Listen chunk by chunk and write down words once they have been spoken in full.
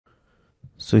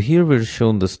So here we're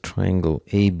shown this triangle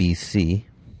ABC,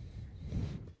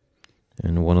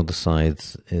 and one of the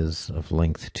sides is of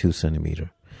length 2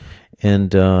 centimeter. And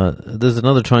there's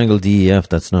another triangle DEF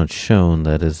that's not shown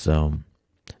that is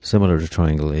similar to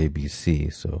triangle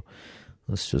ABC. So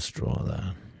let's just draw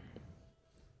that.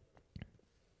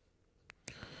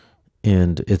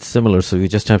 And it's similar, so you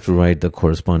just have to write the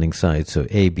corresponding sides. So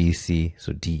ABC,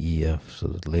 so DEF, so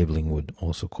the labeling would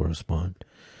also correspond.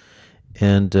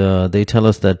 And they tell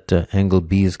us that angle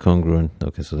B is congruent.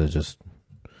 Okay, so they're just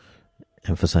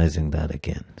emphasizing that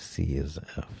again. C is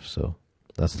F. So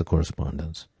that's the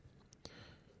correspondence.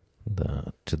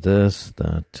 That to this,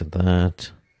 that to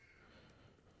that.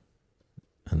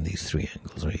 And these three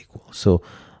angles are equal. So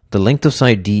the length of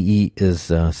side DE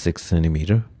is 6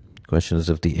 centimeter. Question is,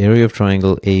 if the area of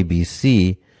triangle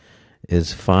ABC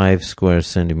is 5 square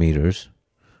centimeters,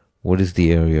 what is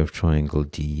the area of triangle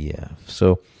DEF?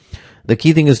 So the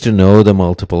key thing is to know the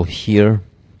multiple here,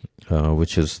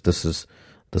 which is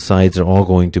the sides are all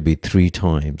going to be 3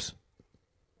 times.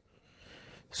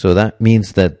 So that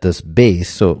means that this base,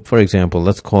 so for example,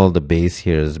 let's call the base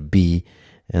here as B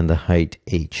and the height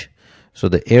H. So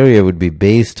the area would be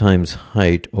base times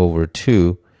height over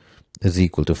 2 is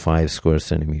equal to 5 square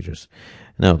centimeters.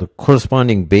 Now the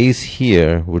corresponding base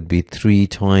here would be 3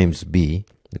 times B,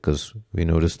 because we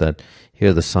notice that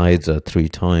here the sides are 3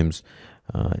 times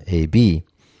AB,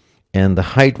 and the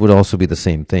height would also be the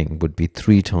same thing, would be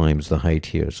 3 times the height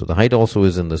here. So the height also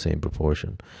is in the same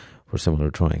proportion for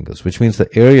similar triangles, which means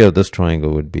the area of this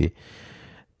triangle would be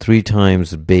 3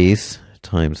 times base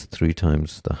times 3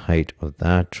 times the height of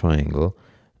that triangle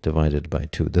divided by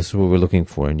 2. This is what we're looking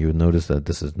for, and you notice that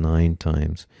this is 9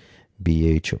 times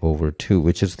BH over 2,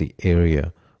 which is the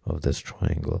area of this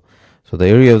triangle. So the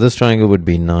area of this triangle would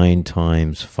be 9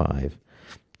 times 5,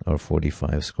 or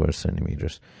 45 square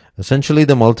centimeters. Essentially,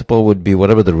 the multiple would be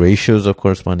whatever the ratios of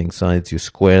corresponding sides, you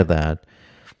square that,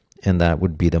 and that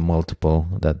would be the multiple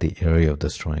that the area of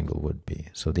this triangle would be.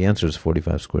 So the answer is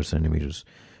 45 square centimeters,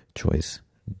 choice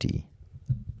D.